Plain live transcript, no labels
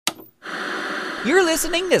You're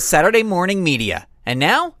listening to Saturday Morning Media. And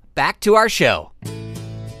now, back to our show.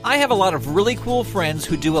 I have a lot of really cool friends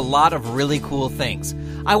who do a lot of really cool things.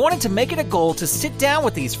 I wanted to make it a goal to sit down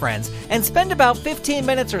with these friends and spend about 15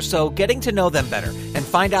 minutes or so getting to know them better and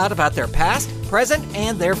find out about their past, present,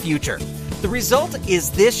 and their future. The result is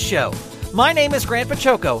this show. My name is Grant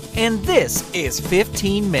Baciocco, and this is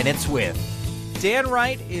 15 Minutes With. Dan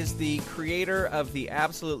Wright is the creator of the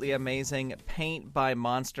absolutely amazing Paint by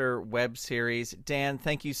Monster web series. Dan,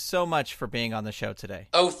 thank you so much for being on the show today.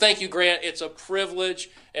 Oh, thank you, Grant. It's a privilege,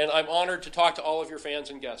 and I'm honored to talk to all of your fans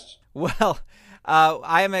and guests. Well,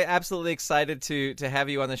 I am absolutely excited to have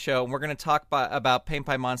you on the show, and we're going to talk about Paint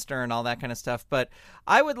by Monster and all that kind of stuff. But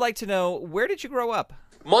I would like to know, where did you grow up?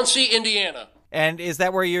 Muncie, Indiana. And is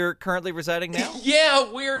that where you're currently residing now? Yeah,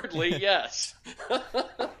 weirdly, yes.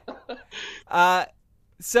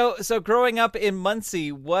 So growing up in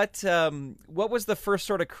Muncie, what was the first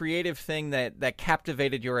sort of creative thing that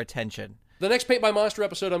captivated your attention? The next Paint by Monster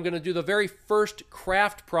episode, I'm going to do the very first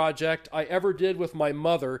craft project I ever did with my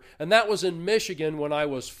mother, and that was in Michigan when I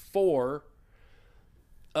was 4.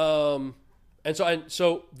 And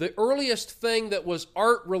so the earliest thing that was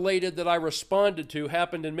art related that I responded to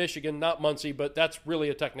happened in Michigan, not Muncie, but that's really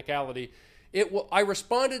a technicality. I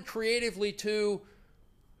responded creatively to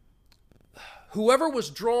whoever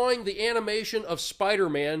was drawing the animation of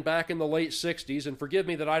Spider-Man back in the late 60s, and forgive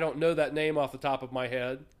me that I don't know that name off the top of my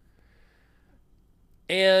head.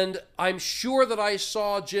 And I'm sure that I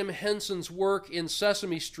saw Jim Henson's work in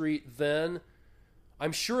Sesame Street then.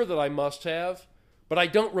 I'm sure that I must have, but I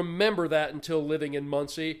don't remember that until living in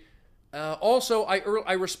Muncie. Also,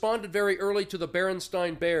 I responded very early to the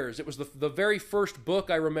Berenstain Bears. It was the very first book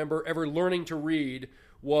I remember ever learning to read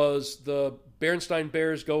was the Berenstain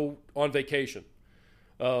Bears Go on Vacation.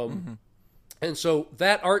 And so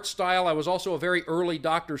that art style, I was also a very early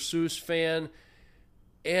Dr. Seuss fan.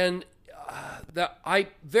 And that I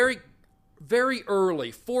very, very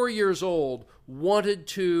early, 4 years old, wanted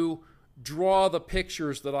to draw the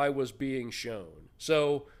pictures that I was being shown.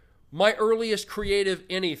 So my earliest creative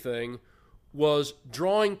anything was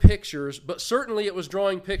drawing pictures, but certainly it was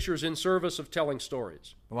drawing pictures in service of telling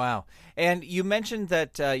stories. Wow. And you mentioned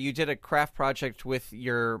that you did a craft project with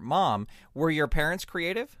your mom. Were your parents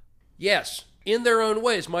creative? Yes, in their own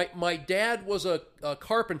ways. My dad was a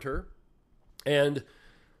carpenter and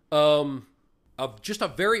just a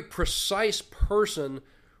very precise person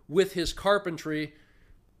with his carpentry.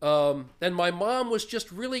 And my mom was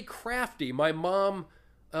just really crafty. My mom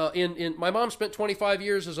my mom spent 25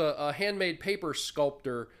 years as a handmade paper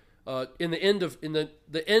sculptor in the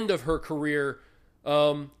end of her career.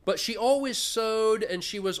 But she always sewed, and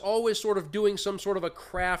she was always sort of doing some sort of a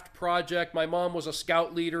craft project. My mom was a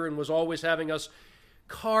scout leader and was always having us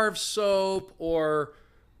carve soap or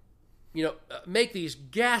make these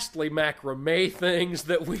ghastly macrame things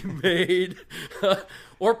that we made,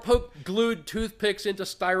 or poke glued toothpicks into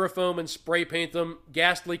styrofoam and spray paint them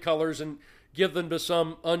ghastly colors and give them to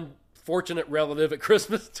some unfortunate relative at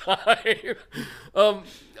Christmas time.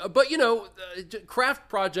 But craft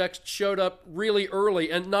projects showed up really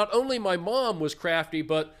early, and not only my mom was crafty,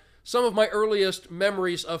 but some of my earliest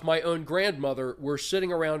memories of my own grandmother were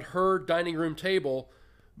sitting around her dining room table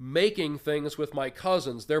making things with my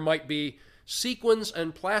cousins. There might be sequins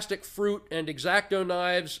and plastic fruit and X-Acto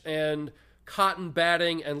knives and cotton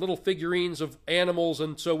batting and little figurines of animals,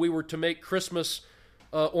 and so we were to make Christmas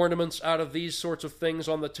ornaments out of these sorts of things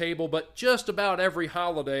on the table. But just about every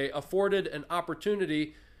holiday afforded an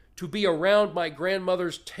opportunity to be around my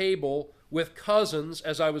grandmother's table with cousins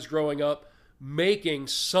as I was growing up, making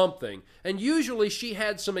something. And usually she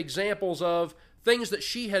had some examples of things that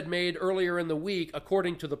she had made earlier in the week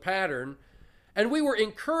according to the pattern, and we were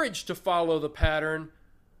encouraged to follow the pattern,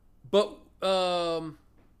 but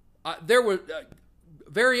there were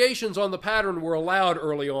variations on the pattern were allowed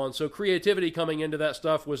early on, so creativity coming into that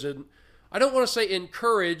stuff was I don't want to say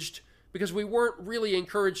encouraged, because we weren't really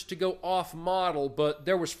encouraged to go off model, but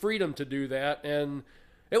there was freedom to do that, and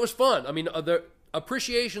it was fun. I mean, the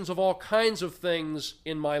appreciations of all kinds of things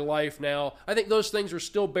in my life now, I think those things are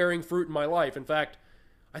still bearing fruit in my life. In fact,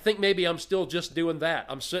 I think maybe I'm still just doing that.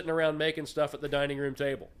 I'm sitting around making stuff at the dining room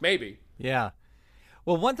table. Maybe. Yeah.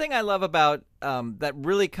 Well, one thing I love about that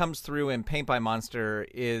really comes through in Paint by Monster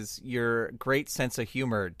is your great sense of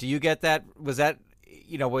humor. Do you get that? Was that,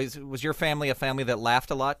 was your family a family that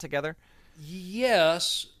laughed a lot together?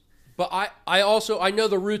 Yes, but I know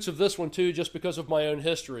the roots of this one too, just because of my own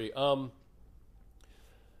history.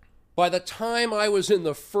 By the time I was in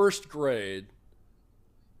the first grade,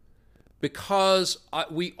 because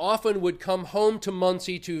we often would come home to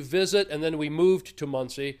Muncie to visit, and then we moved to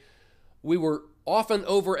Muncie, we were often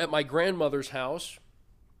over at my grandmother's house.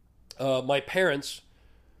 My parents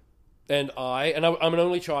and I'm an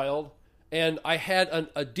only child, and I had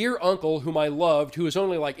a dear uncle whom I loved, who was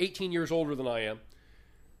only like 18 years older than I am,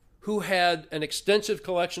 who had an extensive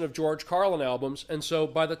collection of George Carlin albums. And so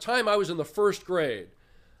by the time I was in the first grade,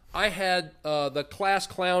 I had the Class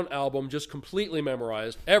Clown album just completely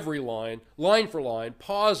memorized, every line for line,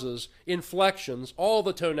 pauses, inflections, all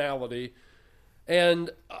the tonality. And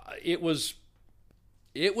it was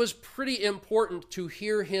pretty important to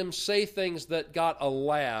hear him say things that got a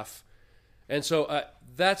laugh. And so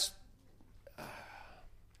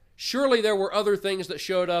surely there were other things that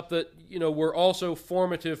showed up that, were also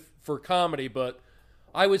formative for comedy, but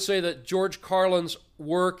I would say that George Carlin's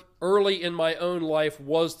work early in my own life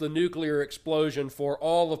was the nuclear explosion for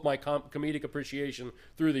all of my comedic appreciation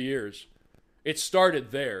through the years. It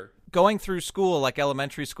started there. Going through school, like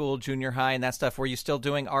elementary school, junior high, and that stuff, were you still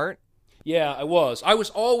doing art? Yeah, I was. I was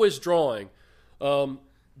always drawing. I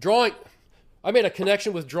made a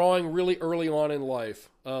connection with drawing really early on in life.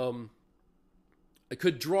 I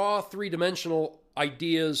could draw three-dimensional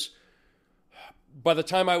ideas by the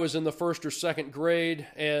time I was in the first or second grade,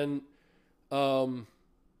 and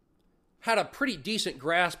had a pretty decent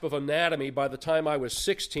grasp of anatomy by the time I was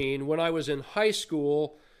 16. When I was in high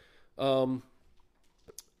school, from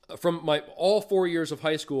all 4 years of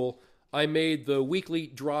high school, I made the weekly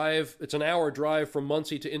drive. It's an hour drive from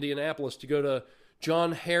Muncie to Indianapolis to go to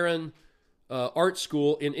John Herron Art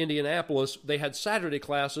School in Indianapolis. They had Saturday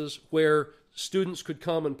classes where students could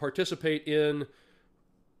come and participate in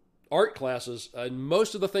art classes. And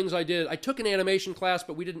most of the things I did, I took an animation class,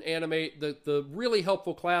 but we didn't animate. The really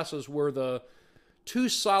helpful classes were the 2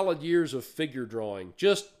 solid years of figure drawing.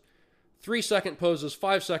 Just 3-second poses,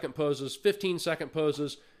 5-second poses, 15-second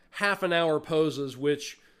poses, half an hour poses,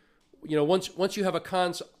 which, once you have a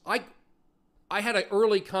concept, I had an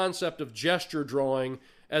early concept of gesture drawing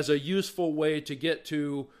as a useful way to get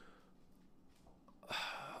to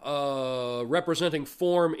representing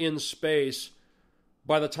form in space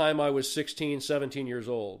by the time I was 16, 17 years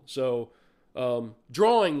old. So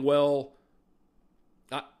drawing well,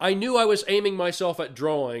 I knew I was aiming myself at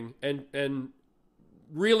drawing, and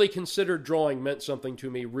really considered drawing meant something to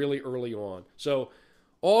me really early on. So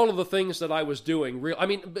all of the things that I was doing,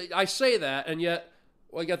 I say that, and yet,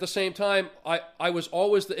 like, at the same time, I was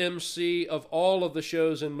always the MC of all of the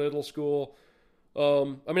shows in middle school.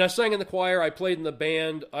 I sang in the choir, I played in the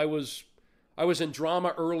band, I was in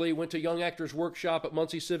drama early, went to Young Actors Workshop at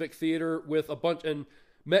Muncie Civic Theater with a bunch, and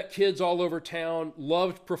met kids all over town,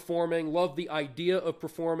 loved performing, loved the idea of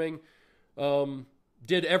performing,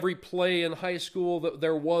 did every play in high school that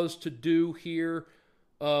there was to do here,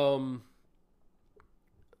 had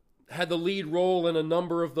the lead role in a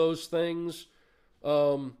number of those things,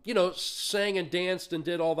 sang and danced and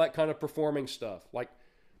did all that kind of performing stuff. Like,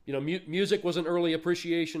 music was an early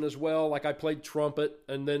appreciation as well. Like, I played trumpet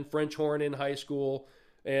and then French horn in high school.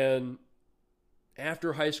 And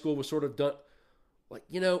after high school was sort of done, like,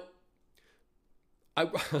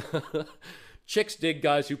 chicks dig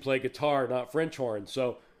guys who play guitar, not French horn.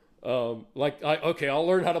 So, I'll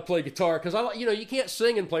learn how to play guitar, because you can't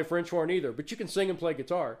sing and play French horn either, but you can sing and play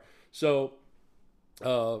guitar. So,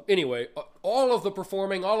 anyway, all of the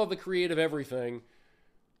performing, all of the creative everything,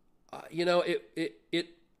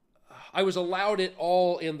 I was allowed it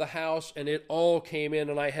all in the house, and it all came in,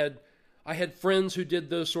 and I had friends who did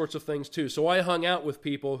those sorts of things too. So I hung out with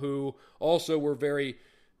people who also were very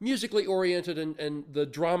musically oriented, and the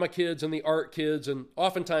drama kids and the art kids, and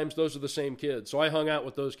oftentimes those are the same kids. So I hung out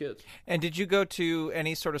with those kids. And did you go to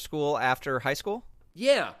any sort of school after high school?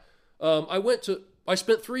 Yeah. I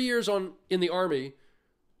spent 3 years in the Army.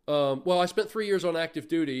 I spent 3 years on active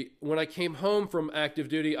duty. When I came home from active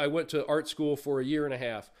duty, I went to art school for a year and a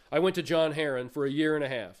half. I went to John Herron for a year and a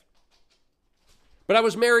half. But I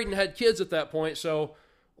was married and had kids at that point, so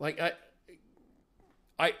like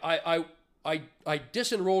I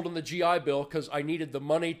disenrolled in the GI Bill because I needed the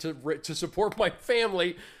money to support my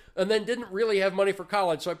family, and then didn't really have money for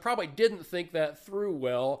college, so I probably didn't think that through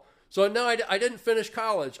well. So no, I didn't finish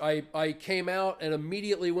college. I came out and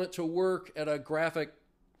immediately went to work at a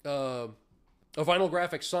vinyl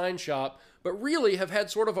graphic sign shop, but really have had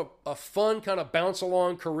sort of a fun kind of bounce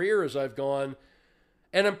along career as I've gone.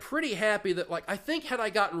 And I'm pretty happy that, like, I think had I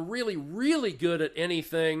gotten really, really good at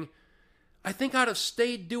anything, I think I'd have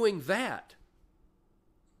stayed doing that.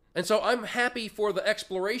 And so I'm happy for the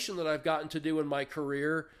exploration that I've gotten to do in my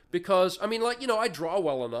career, because, I draw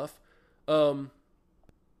well enough.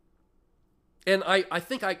 And I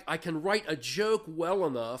think I can write a joke well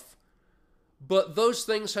enough, But those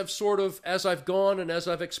things have sort of, as I've gone and as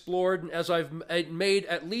I've explored and as I've made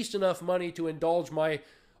at least enough money to indulge my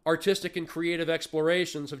artistic and creative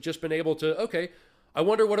explorations, have just been able to, okay, I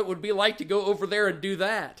wonder what it would be like to go over there and do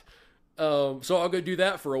that. So I'll go do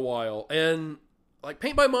that for a while. And like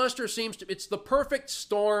Paint by Monster it's the perfect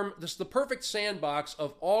storm. This is the perfect sandbox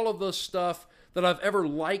of all of the stuff that I've ever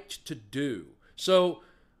liked to do. So,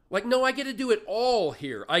 like, no, I get to do it all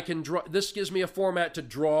here. I can draw. This gives me a format to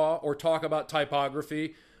draw or talk about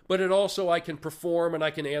typography, but it also, I can perform and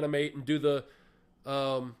I can animate and do the,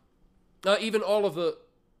 even all of the,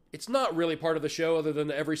 it's not really part of the show other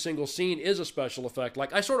than every single scene is a special effect.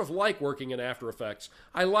 Like, I sort of like working in After Effects.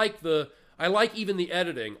 I like even the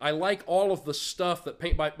editing. I like all of the stuff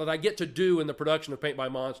that I get to do in the production of Paint by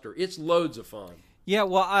Monster. It's loads of fun. Yeah,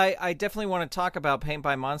 well, I definitely want to talk about Paint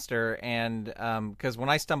by Monster, and because when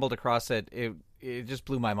I stumbled across it, it just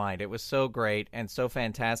blew my mind. It was so great and so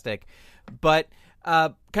fantastic. But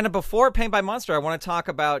kind of before Paint by Monster, I want to talk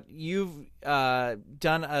about you've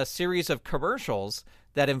done a series of commercials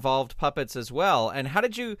that involved puppets as well. And how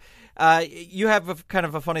did you you have kind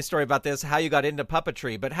of a funny story about this, how you got into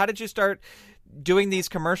puppetry, but how did you start doing these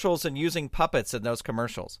commercials and using puppets in those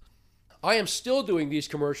commercials? I am still doing these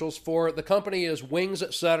commercials for the company is Wings,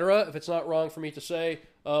 etc. If it's not wrong for me to say,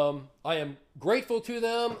 I am grateful to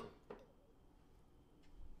them.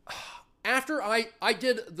 After I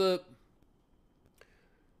did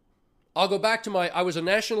I'll go back to I was a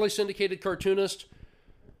nationally syndicated cartoonist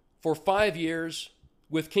for 5 years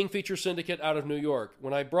with Kingfisher Syndicate out of New York.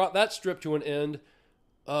 When I brought that strip to an end,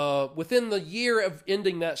 within the year of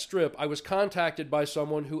ending that strip, I was contacted by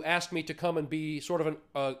someone who asked me to come and be sort of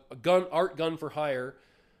a art gun for hire,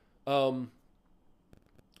 and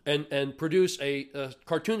produce a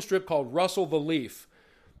cartoon strip called Russell the Leaf.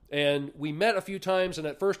 And we met a few times, and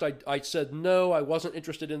at first I said no, I wasn't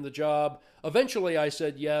interested in the job. Eventually I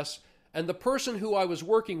said yes, and the person who I was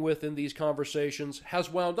working with in these conversations has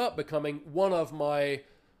wound up becoming one of my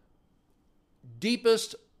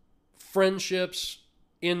deepest friendships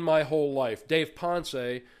in my whole life, Dave Ponce.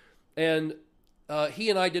 And he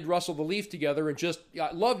and I did Russell the Leaf together and just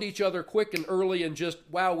loved each other quick and early, and just,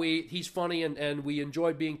 wow, he's funny, and we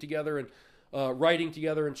enjoyed being together and writing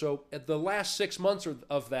together. And so at the last 6 months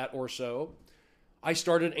of that or so, I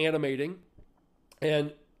started animating,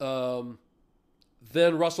 and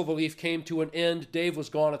then Russell the Leaf came to an end. Dave was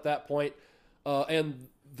gone at that point, and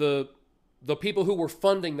the people who were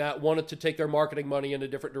funding that wanted to take their marketing money in a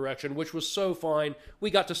different direction, which was so fine.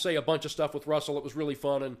 We got to say a bunch of stuff with Russell. It was really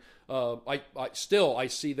fun, and I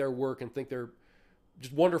see their work and think they're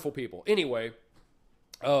just wonderful people. Anyway,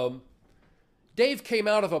 Dave came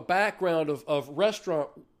out of a background of restaurant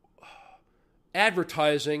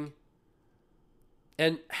advertising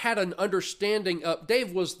and had an understanding of...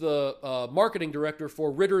 Dave was the marketing director for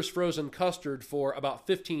Ritter's Frozen Custard for about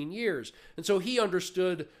 15 years. And so he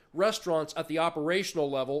understood restaurants at the operational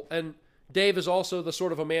level. And Dave is also the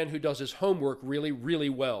sort of a man who does his homework really, really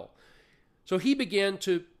well. So he began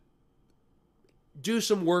to do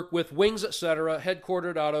some work with Wings, etc.,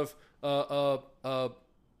 headquartered out of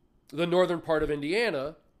the northern part of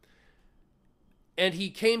Indiana. And he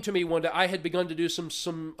came to me one day. I had begun to do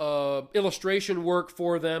some illustration work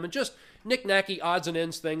for them, and just knick-knacky odds and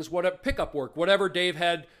ends things, whatever, pickup work, whatever Dave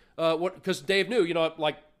had. Because Dave knew,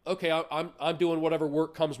 like, okay, I'm doing whatever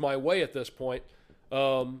work comes my way at this point,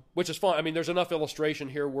 which is fine. I mean, there's enough illustration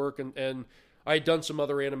here work, and I had done some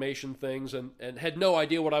other animation things, and had no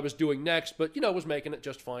idea what I was doing next, but was making it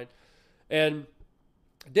just fine. And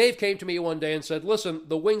Dave came to me one day and said, "Listen,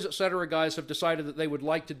 the Wings, etc. guys have decided that they would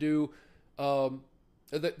like to do."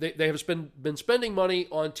 They have been spending money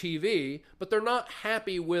on TV, but they're not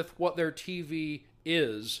happy with what their TV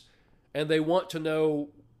is, and they want to know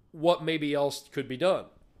what maybe else could be done.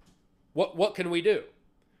 What can we do?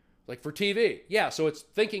 Like for TV, yeah. So it's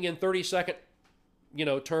thinking in 30-second,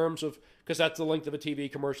 terms of, because that's the length of a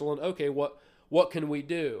TV commercial. And okay, what can we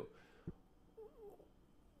do?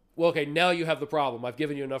 Well, okay, now you have the problem. I've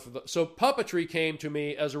given you enough of the. So puppetry came to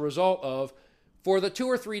me as a result of. For the 2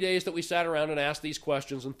 or 3 days that we sat around and asked these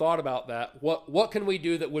questions and thought about that, what can we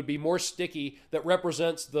do that would be more sticky, that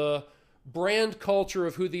represents the brand culture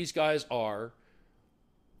of who these guys are?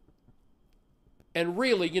 And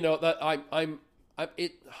really, that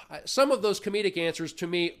some of those comedic answers to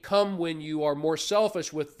me come when you are more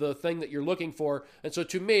selfish with the thing that you're looking for. And so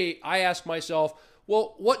to me, I ask myself,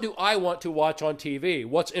 well, what do I want to watch on TV?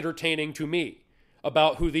 What's entertaining to me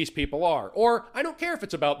about who these people are? Or I don't care if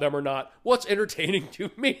it's about them or not. What's entertaining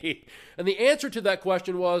to me? And the answer to that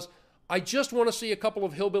question was, I just want to see a couple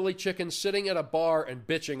of hillbilly chickens sitting at a bar and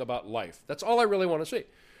bitching about life. That's all I really want to see.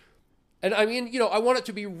 And I mean, I want it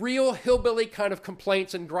to be real hillbilly kind of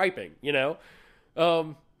complaints and griping,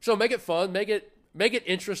 So make it fun, make it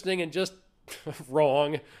interesting and just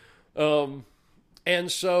wrong.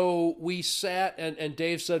 And so we sat and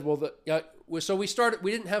Dave said, so we started,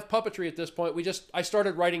 we didn't have puppetry at this point. I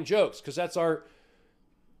started writing jokes because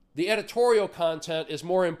the editorial content is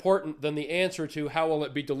more important than the answer to how will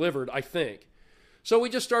it be delivered, I think. So we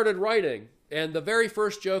just started writing. And the very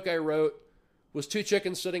first joke I wrote was two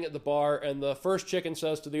chickens sitting at the bar, and the first chicken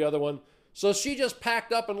says to the other one, "So she just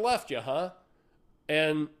packed up and left you, huh?"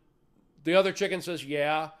 And the other chicken says,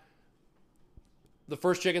 "Yeah." The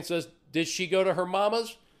first chicken says, "Did she go to her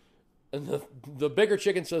mama's?" And the bigger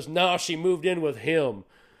chicken says, "No, she moved in with him."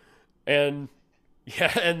 And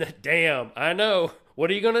yeah, and damn, I know. "What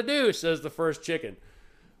are you going to do?" says the first chicken.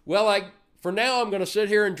 "Well, for now, I'm going to sit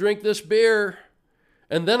here and drink this beer,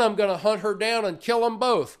 and then I'm going to hunt her down and kill them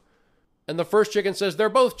both." And the first chicken says, "They're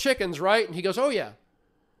both chickens, right?" And he goes, "Oh, yeah."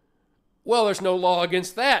 "Well, there's no law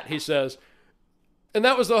against that," he says. And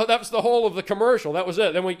that was the whole of the commercial. That was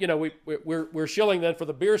it. Then we're shilling then for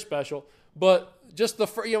the beer special. But just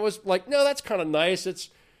it was like, no, that's kind of nice.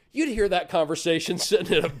 You'd hear that conversation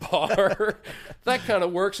sitting at a bar. That kind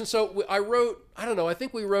of works. And so I wrote, I don't know, I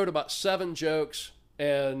think we wrote about 7 jokes.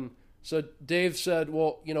 And so Dave said,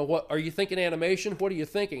 "Well, what, are you thinking animation? What are you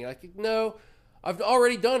thinking?" I said, "No, I've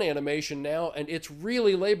already done animation now, and it's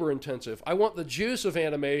really labor intensive. I want the juice of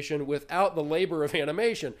animation without the labor of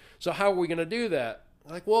animation. So how are we going to do that?"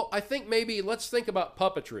 I'm like, "Well, I think maybe let's think about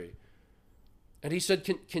puppetry." And he said,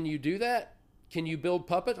 Can you do that? Can you build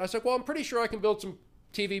puppets?" I said, "Well, I'm pretty sure I can build some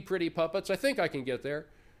TV pretty puppets. I think I can get there."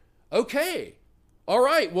 "Okay. All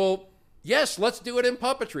right. Well, yes, let's do it in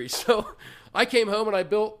puppetry." So I came home and I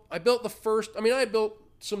built the first, I built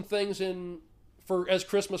some things as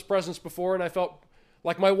Christmas presents before, and I felt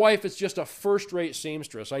like my wife is just a first-rate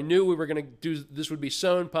seamstress. I knew we were going to do this would be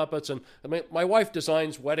sewn puppets, and my wife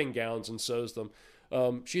designs wedding gowns and sews them.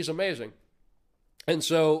 She's amazing. And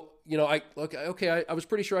so, I was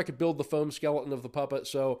pretty sure I could build the foam skeleton of the puppet.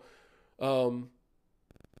 So in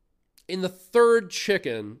the third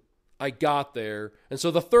chicken, I got there. And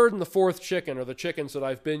so the third and the fourth chicken are the chickens that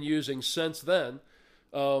I've been using since then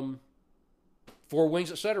for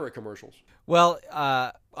Wings Etc. commercials. Well,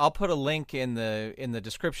 I'll put a link in the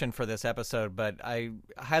description for this episode, but I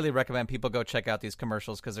highly recommend people go check out these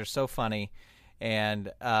commercials because they're so funny,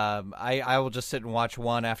 and I will just sit and watch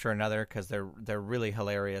one after another because they're really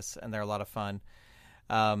hilarious and they're a lot of fun.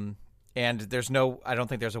 And I don't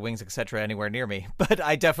think there's a Wings Etc. anywhere near me, but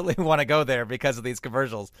I definitely want to go there because of these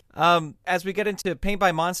commercials. As we get into Paint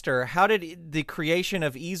by Monster, how did the creation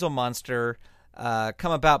of Easel Monster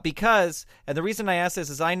come about? Because, and the reason I ask this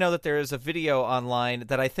is I know that there is a video online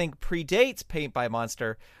that I think predates Paint by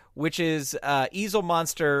Monster, which is Easel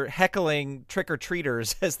Monster heckling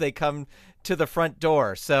trick-or-treaters as they come to the front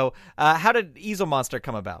door. So how did Easel Monster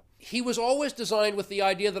come about? He was always designed with the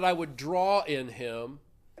idea that I would draw in him.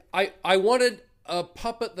 I wanted a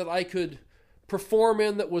puppet that I could perform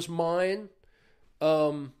in that was mine.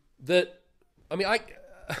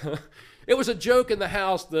 It was a joke in the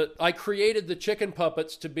house that I created the chicken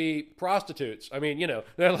puppets to be prostitutes.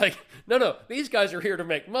 They're like, no, these guys are here to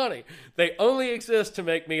make money. They only exist to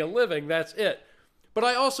make me a living. That's it. But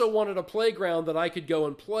I also wanted a playground that I could go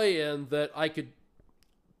and play in, that I could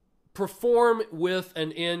perform with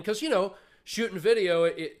and in. Because, shooting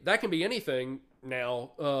video, that can be anything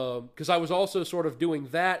now. Because I was also sort of doing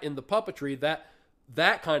that in the puppetry. That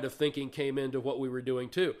kind of thinking came into what we were doing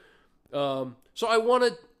too. So I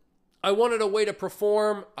wanted a way to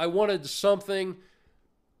perform. I wanted something,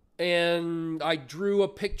 and I drew a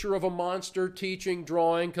picture of a monster teaching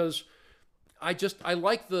drawing because I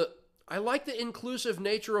like the inclusive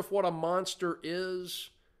nature of what a monster is.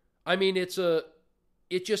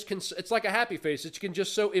 It's like a happy face. It can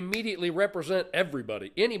just so immediately represent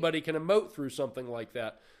everybody. Anybody can emote through something like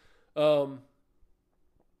that. I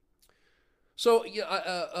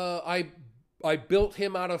built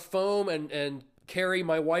him out of foam, and Carrie,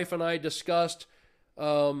 my wife, and I discussed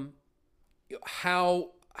how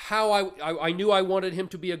I knew I wanted him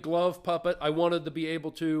to be a glove puppet. I wanted to be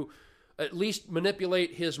able to at least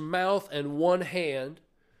manipulate his mouth and one hand.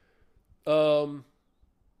 And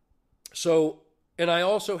I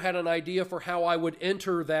also had an idea for how I would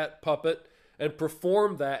enter that puppet and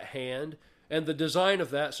perform that hand and the design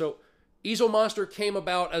of that. So Easel Monster came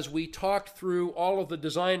about as we talked through all of the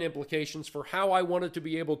design implications for how I wanted to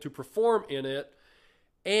be able to perform in it,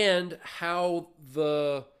 and how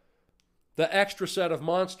the extra set of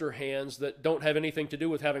monster hands that don't have anything to do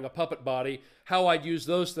with having a puppet body, how I'd use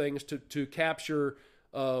those things to capture,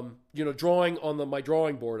 drawing on my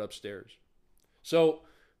drawing board upstairs. So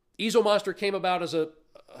Easel Monster came about as a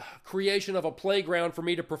creation of a playground for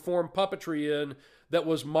me to perform puppetry in that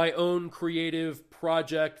was my own creative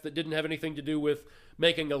project that didn't have anything to do with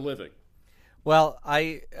making a living. Well,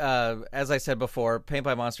 as I said before, Paint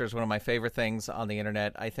by Monster is one of my favorite things on the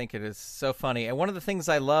internet. I think it is so funny. And one of the things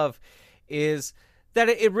I love is that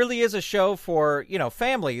it really is a show for,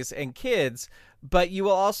 families and kids, but you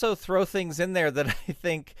will also throw things in there that I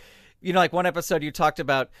think, like one episode you talked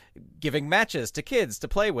about giving matches to kids to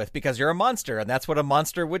play with because you're a monster, and that's what a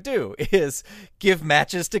monster would do, is give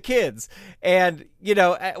matches to kids. And,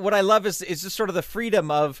 what I love is just sort of the freedom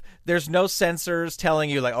of there's no censors telling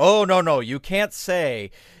you like, oh, no, you can't say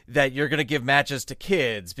that you're going to give matches to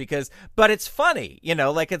kids but it's funny,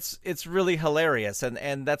 like it's really hilarious.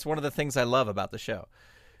 And that's one of the things I love about the show.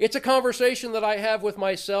 It's a conversation that I have with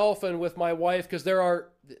myself and with my wife, because there are...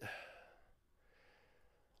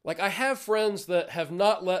 Like, I have friends that have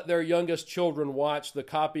not let their youngest children watch the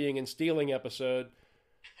copying and stealing episode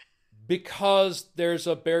because there's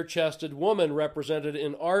a bare-chested woman represented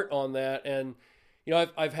in art on that. And,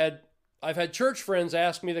 I've had church friends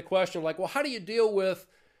ask me the question, like, well, how do you deal with,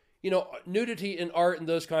 nudity in art and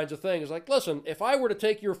those kinds of things? Like, listen, if I were to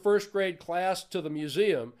take your first grade class to the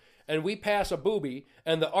museum and we pass a booby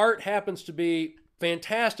and the art happens to be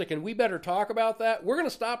fantastic and we better talk about that, we're going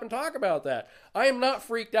to stop and talk about that. I am not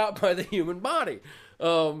freaked out by the human body.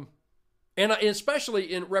 And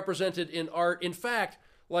especially represented in art. In fact,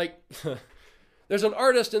 like, there's an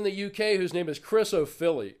artist in the UK whose name is Chris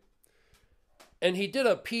O'Philly. And he did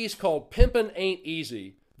a piece called Pimpin' Ain't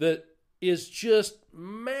Easy that is just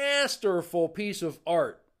masterful piece of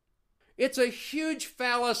art. It's a huge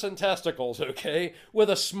phallus and testicles, okay,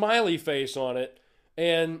 with a smiley face on it.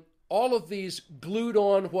 And all of these glued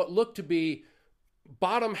on what look to be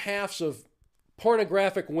bottom halves of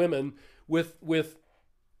pornographic women with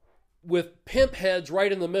pimp heads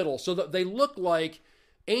right in the middle, so that they look like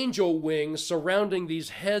angel wings surrounding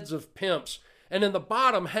these heads of pimps. And in the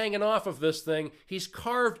bottom, hanging off of this thing, he's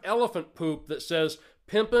carved elephant poop that says,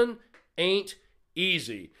 "Pimpin' ain't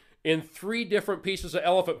easy," in 3 different pieces of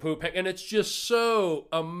elephant poop. And it's just so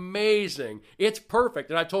amazing. It's perfect.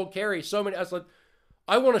 And I told Carrie I was like,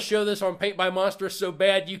 I want to show this on Paint by Monster so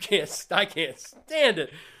bad I can't stand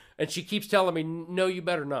it. And she keeps telling me, no, you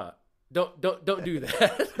better not. Don't do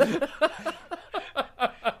that.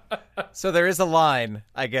 So there is a line,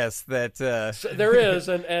 I guess, that so there is,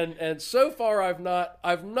 and so far I've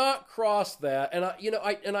not crossed that. And I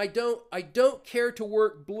don't care to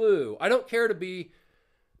work blue. I don't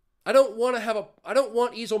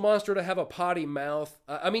want Easel Monster to have a potty mouth.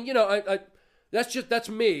 That's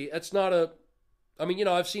me. It's not a...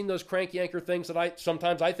 I've seen those crank yanker things that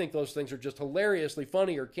sometimes I think those things are just hilariously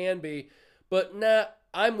funny, or can be, but nah,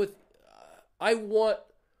 I want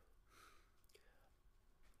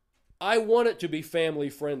it to be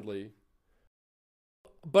family friendly,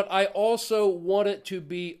 but I also want it to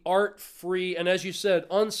be art free. And as you said,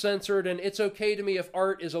 uncensored. And it's okay to me if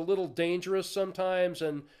art is a little dangerous sometimes.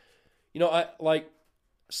 And, I like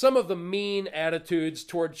some of the mean attitudes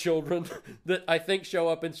toward children that I think show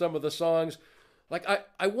up in some of the songs. Like,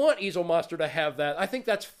 I want Easel Monster to have that. I think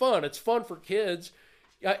that's fun. It's fun for kids.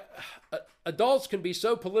 Adults can be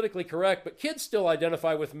so politically correct, but kids still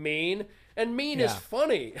identify with mean, and mean is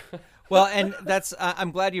funny. Well, and that's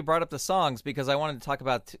I'm glad you brought up the songs, because I wanted to talk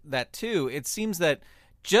about that too. It seems that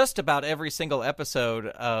just about every single episode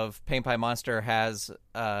of Paint by Monster has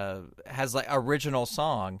like original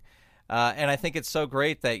song. And I think it's so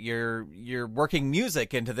great that you're working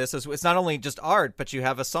music into this. It's not only just art, but you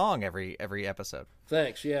have a song every episode.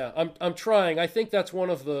 Thanks. Yeah, I'm trying. I think that's one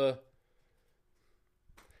of the...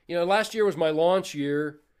 last year was my launch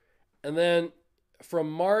year, and then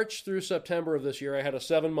from March through September of this year, I had a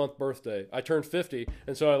 7-month birthday. I turned 50,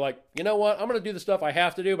 and so I'm going to do the stuff I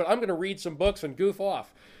have to do, but I'm going to read some books and goof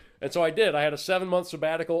off. And so I did. I had a 7-month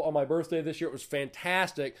sabbatical on my birthday this year. It was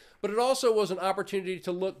fantastic. But it also was an opportunity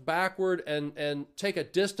to look backward and take a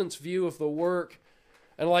distance view of the work.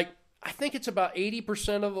 And I think it's about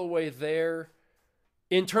 80% of the way there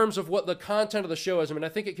in terms of what the content of the show is. I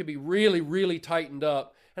think it could be really, really tightened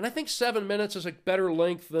up. And I think 7 minutes is a better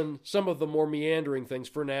length than some of the more meandering things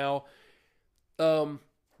for now.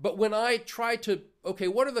 But when I try to,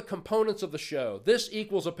 what are the components of the show? This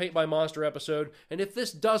equals a Paint by Monster episode, and if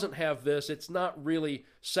this doesn't have this, it's not really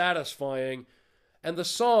satisfying. And the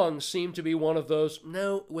songs seem to be one of those.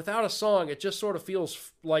 No, without a song, it just sort of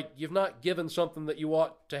feels like you've not given something that you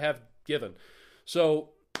ought to have given. So,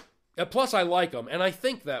 plus I like them, and I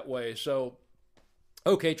think that way. So,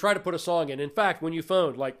 try to put a song in. In fact, when you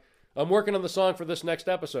phoned, I'm working on the song for this next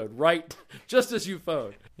episode, right? Just as you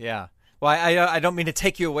phoned. Yeah. Well, I don't mean to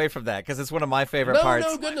take you away from that because it's one of my favorite parts.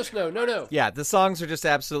 No, goodness, no. Yeah, the songs are just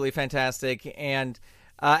absolutely fantastic. And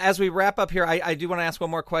as we wrap up here, I do want to ask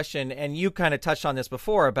one more question. And you kind of touched on this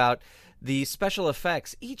before about the special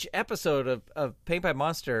effects. Each episode of Paint by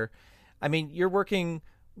Monster, I mean, you're working,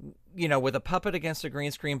 with a puppet against a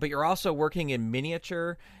green screen, but you're also working in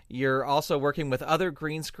miniature. You're also working with other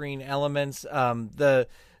green screen elements.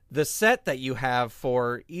 The set that you have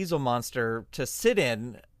for Easel Monster to sit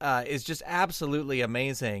in is just absolutely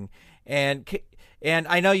amazing. And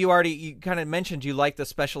I know you kind of mentioned you like the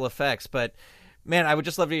special effects, but man, I would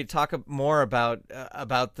just love you to talk more about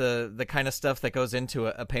the kind of stuff that goes into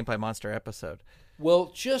a Paint by Monster episode.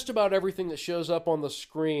 Well, just about everything that shows up on the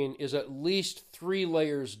screen is at least 3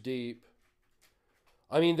 layers deep.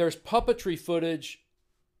 I mean, there's puppetry footage.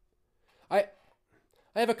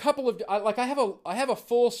 I have a couple of I have a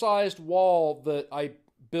full-sized wall that I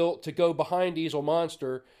built to go behind Easel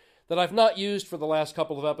Monster that I've not used for the last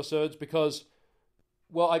couple of episodes because,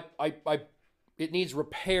 well, it needs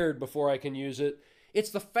repaired before I can use it.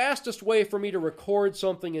 It's the fastest way for me to record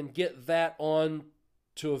something and get that on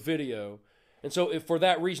to a video. And so for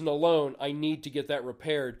that reason alone, I need to get that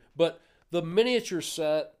repaired. But the miniature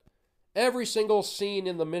set, every single scene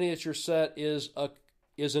in the miniature set is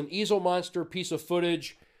an Easel Monster piece of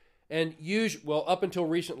footage, and up until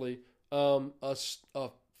recently, a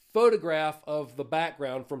photograph of the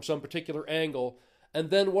background from some particular angle,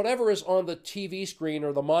 and then whatever is on the TV screen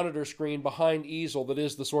or the monitor screen behind Easel that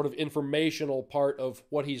is the sort of informational part of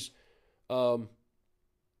what he's talking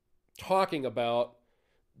about,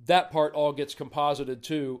 that part all gets composited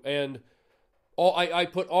too. And I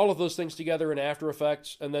put all of those things together in After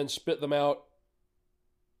Effects and then spit them out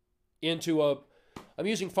into I'm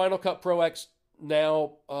using Final Cut Pro X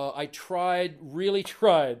now. I really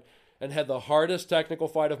tried, and had the hardest technical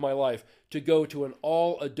fight of my life to go to an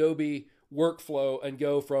all Adobe workflow and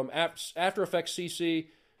go from After Effects CC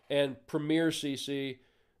and Premiere CC,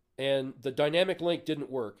 and the dynamic link didn't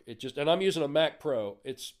work. And I'm using a Mac Pro.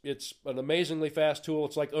 It's an amazingly fast tool.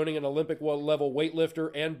 It's like owning an Olympic level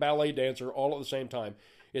weightlifter and ballet dancer all at the same time.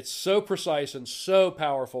 It's so precise and so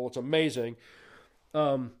powerful. It's amazing.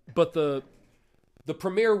 But the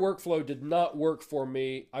Premiere workflow did not work for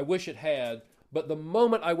me. I wish it had. But the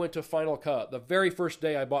moment I went to Final Cut, the very first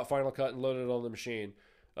day I bought Final Cut and loaded it on the machine,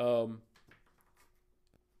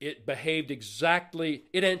 it behaved exactly,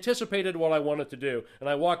 it anticipated what I wanted to do. And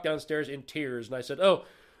I walked downstairs in tears and I said, oh,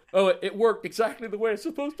 it worked exactly the way it's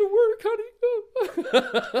supposed to work, honey.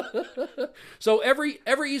 So every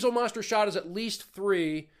Easel Monster shot is at least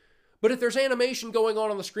 3. But if there's animation going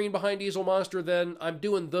on the screen behind Easel Monster, then I'm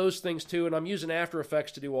doing those things too. And I'm using After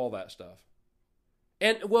Effects to do all that stuff.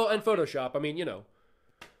 And Photoshop. I mean,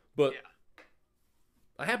 but yeah.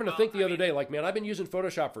 I happened to think the other day, man, I've been using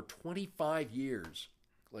Photoshop for 25 years.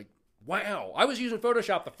 Wow. I was using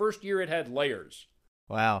Photoshop the first year it had layers.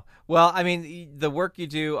 Wow. Well, I mean, the work you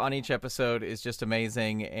do on each episode is just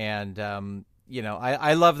amazing. And,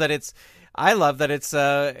 I love that it's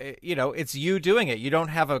it's you doing it. You don't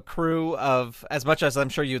have a crew of, as much as I'm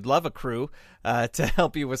sure you'd love a crew to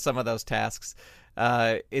help you with some of those tasks.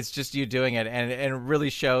 It's just you doing it. And it really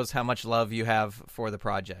shows how much love you have for the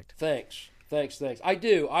project. Thanks. I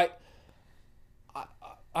do.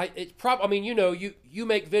 You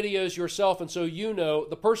make videos yourself, and so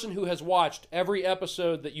the person who has watched every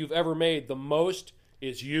episode that you've ever made the most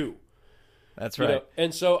is you. That's right.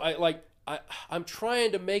 And so I'm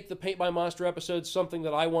trying to make the Paint by Monster episodes something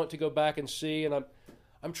that I want to go back and see, and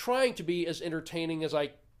I'm trying to be as entertaining as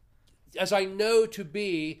I know to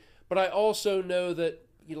be, but I also know that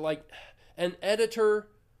an editor,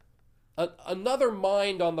 another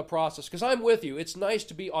mind on the process, because I'm with you. It's nice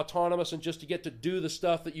to be autonomous and just to get to do the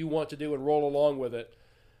stuff that you want to do and roll along with it.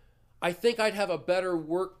 I think I'd have a better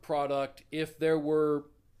work product if there were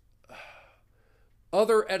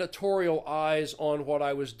other editorial eyes on what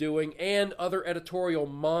I was doing and other editorial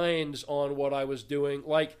minds on what I was doing.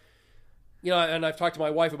 And I've talked to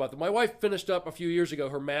my wife about that. My wife finished up a few years ago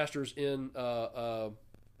her master's in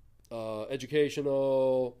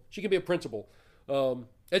educational, she can be a principal,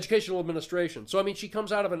 educational administration. So, she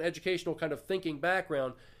comes out of an educational kind of thinking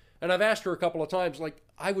background. And I've asked her a couple of times,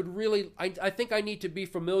 I think I need to be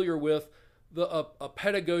familiar with a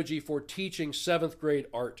pedagogy for teaching 7th grade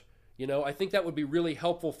art. I think that would be really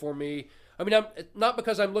helpful for me. I'm not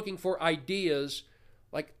because I'm looking for ideas.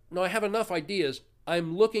 No, I have enough ideas.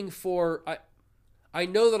 I'm looking for, I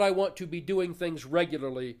know that I want to be doing things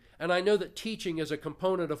regularly, and I know that teaching is a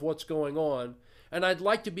component of what's going on, and I'd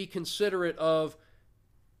like to be considerate of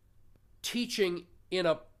teaching in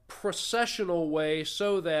a processional way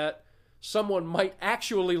so that someone might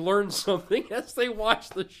actually learn something as they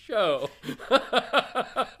watch the show.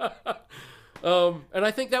 And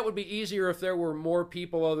I think that would be easier if there were more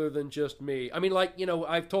people other than just me. I mean, like, you know,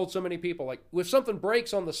 I've told so many people, like, if something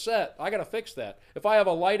breaks on the set, I got to fix that. If I have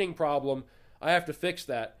a lighting problem, I have to fix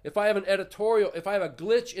that. If I have an editorial, if I have a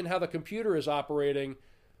glitch in how the computer is operating,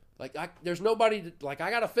 like, there's nobody to, like,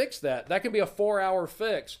 I got to fix that. That can be a 4-hour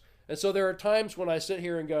fix. And so there are times when I sit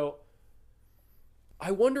here and go,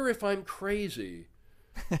 I wonder if I'm crazy.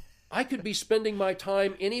 I could be spending my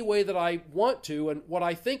time any way that I want to, and what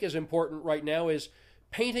I think is important right now is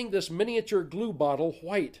painting this miniature glue bottle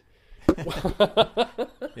white.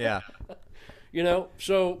 Yeah. You know,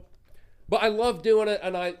 so, but I love doing it,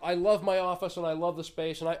 and I love my office, and I love the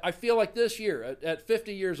space, and I feel like this year, at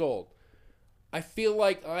 50 years old, I feel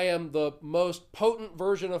like I am the most potent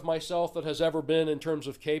version of myself that has ever been in terms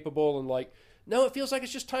of capable, and like, no, it feels like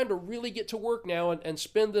it's just time to really get to work now and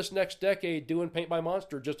spend this next decade doing Paint by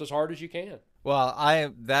Monster just as hard as you can.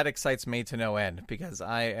 Well, that excites me to no end because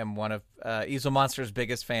I am one of Easel Monster's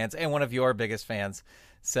biggest fans and one of your biggest fans.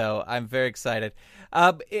 So I'm very excited.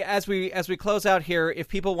 As we close out here, if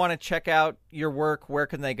people want to check out your work, where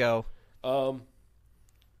can they go?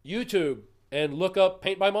 YouTube, and look up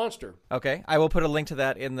Paint by Monster. Okay, I will put a link to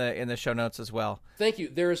that in the show notes as well. Thank you.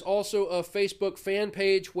 There is also a Facebook fan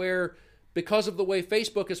page where, because of the way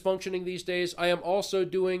Facebook is functioning these days, I am also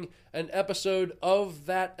doing an episode of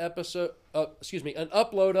that episode, an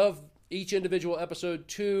upload of each individual episode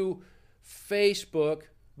to Facebook.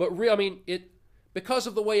 But because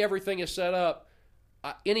of the way everything is set up,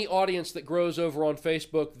 any audience that grows over on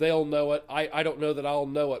Facebook, they'll know it. I don't know that I'll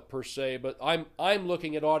know it per se, but I'm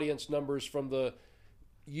looking at audience numbers from the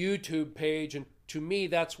YouTube page, and to me,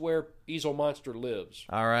 that's where Easel Monster lives.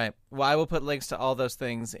 All right. Well, I will put links to all those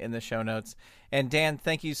things in the show notes. And Dan,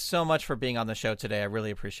 thank you so much for being on the show today. I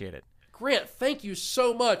really appreciate it. Grant, thank you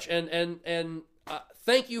so much, and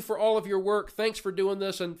thank you for all of your work. Thanks for doing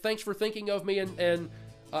this, and thanks for thinking of me. And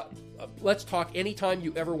let's talk anytime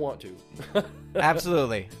you ever want to.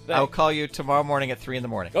 Absolutely. I'll call you tomorrow morning at 3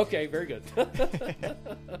 a.m. Okay, very good.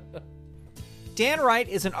 Dan Wright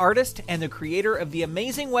is an artist and the creator of the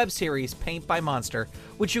amazing web series Paint by Monster,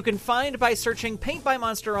 which you can find by searching Paint by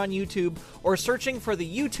Monster on YouTube or searching for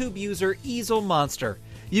the YouTube user Easel Monster.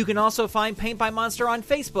 You can also find Paint by Monster on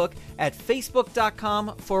Facebook at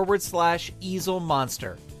facebook.com/Easel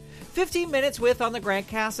Monster. 15 Minutes With on the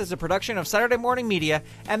GrantCast is a production of Saturday Morning Media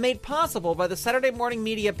and made possible by the Saturday Morning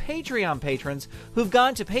Media Patreon patrons who've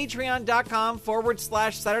gone to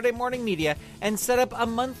patreon.com/Saturday Morning Media and set up a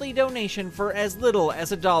monthly donation for as little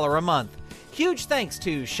as $1 a month. Huge thanks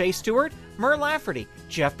to Shay Stewart, Mur Lafferty,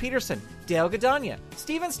 Jeff Peterson, Dale Gadania,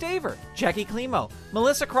 Steven Staver, Jackie Klimo,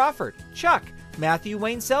 Melissa Crawford, Chuck, Matthew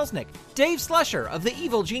Wayne Selznick, Dave Slusher of the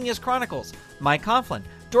Evil Genius Chronicles, Mike Conflin,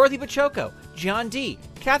 Dorothy Baciocco, John D.,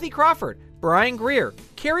 Kathy Crawford, Brian Greer,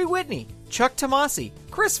 Carrie Whitney, Chuck Tomasi,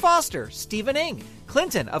 Chris Foster, Stephen Ing,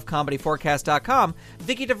 Clinton of ComedyForecast.com,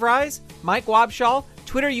 Vicky DeVries, Mike Wabshall,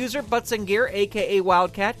 Twitter user Butts and Gear, a.k.a.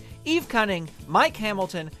 Wildcat, Eve Cunning, Mike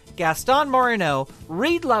Hamilton, Gaston Moreno,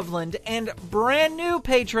 Reed Loveland, and brand new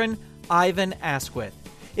patron, Ivan Asquith.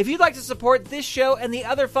 If you'd like to support this show and the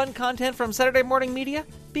other fun content from Saturday Morning Media,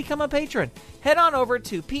 become a patron. Head on over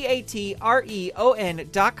to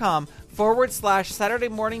patreon.com/Saturday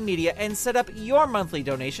Morning Media and set up your monthly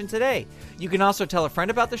donation today. You can also tell a friend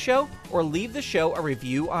about the show or leave the show a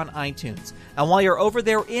review on iTunes. And while you're over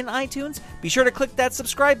there in iTunes, be sure to click that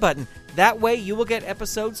subscribe button. That way you will get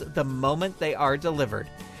episodes the moment they are delivered.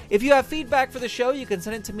 If you have feedback for the show, you can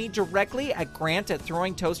send it to me directly at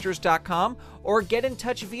grant@throwingtoasters.com or get in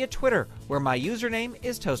touch via Twitter, where my username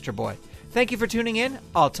is ToasterBoy. Thank you for tuning in.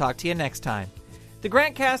 I'll talk to you next time. The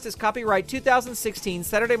GrantCast is copyright 2016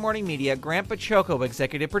 Saturday Morning Media, Grant Baciocco,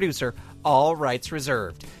 executive producer, all rights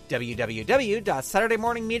reserved.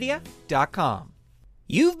 www.saturdaymorningmedia.com.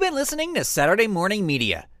 You've been listening to Saturday Morning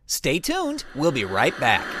Media. Stay tuned. We'll be right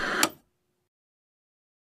back.